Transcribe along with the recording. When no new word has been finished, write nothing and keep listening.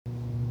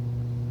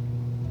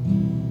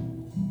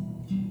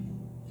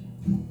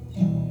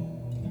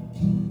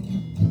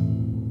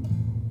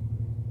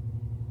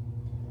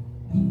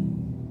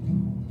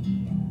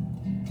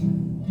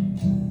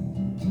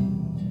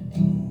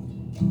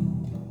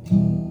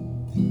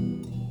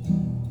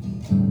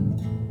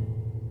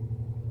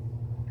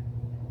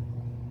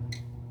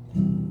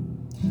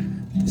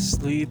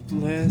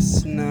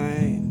Sleepless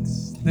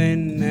nights, they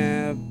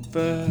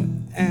never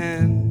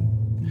end.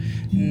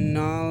 And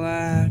all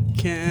I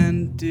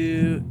can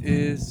do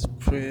is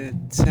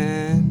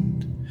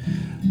pretend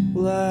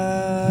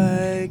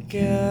like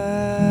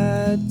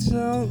I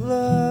don't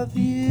love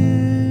you.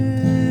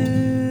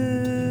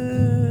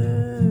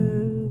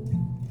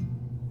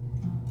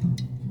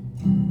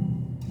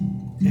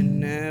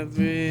 And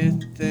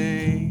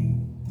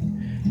everything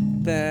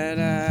that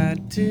I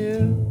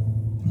do,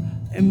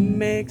 it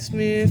makes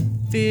me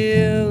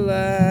feel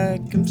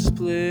like I'm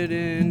split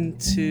in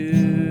two.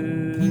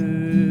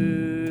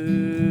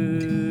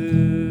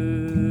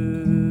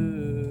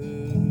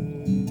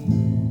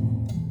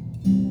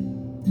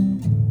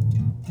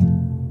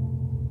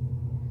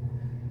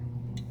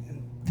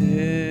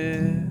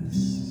 And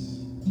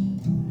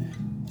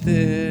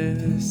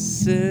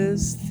this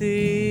is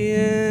the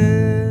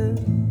end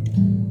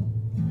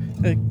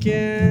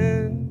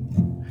again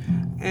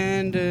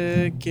and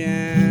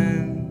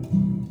again,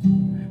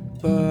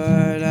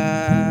 but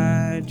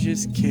I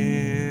just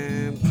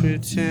can't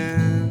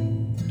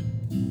pretend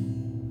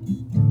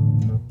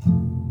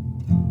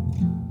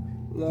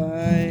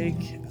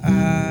like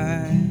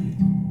I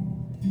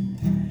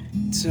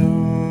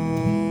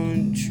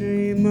don't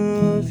dream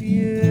of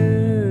you,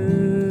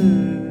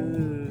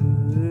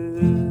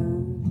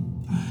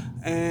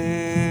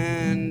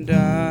 and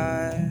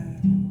I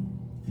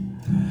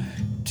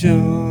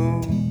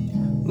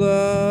don't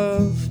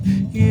love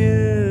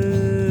you.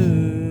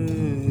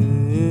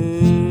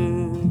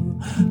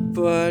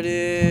 But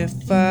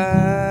if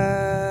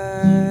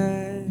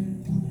I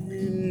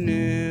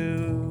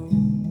knew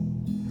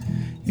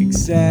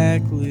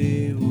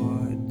exactly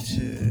what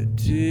to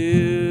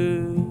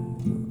do,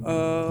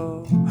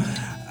 oh,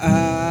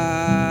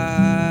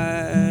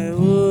 I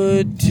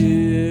would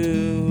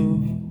do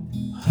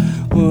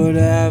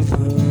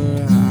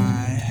whatever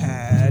I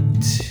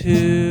had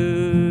to.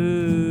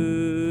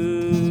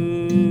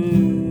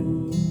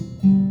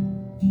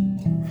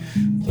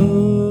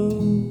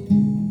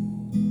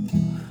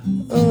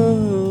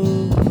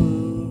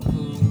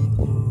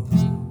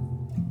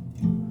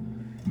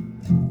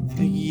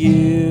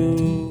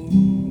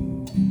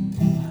 You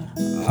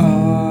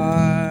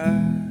are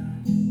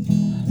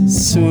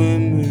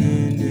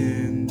swimming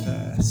in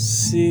the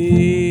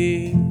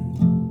sea,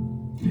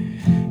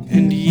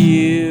 and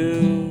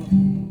you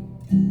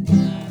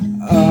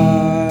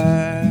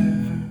are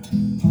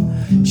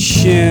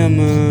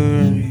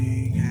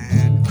shimmering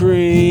and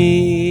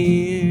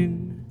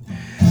green,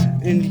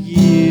 and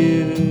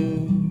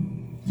you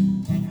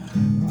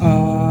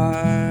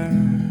are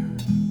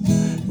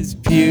as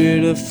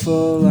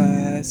beautiful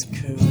as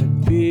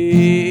could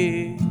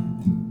be,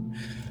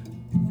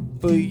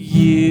 but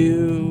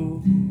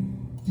you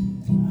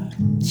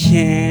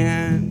can't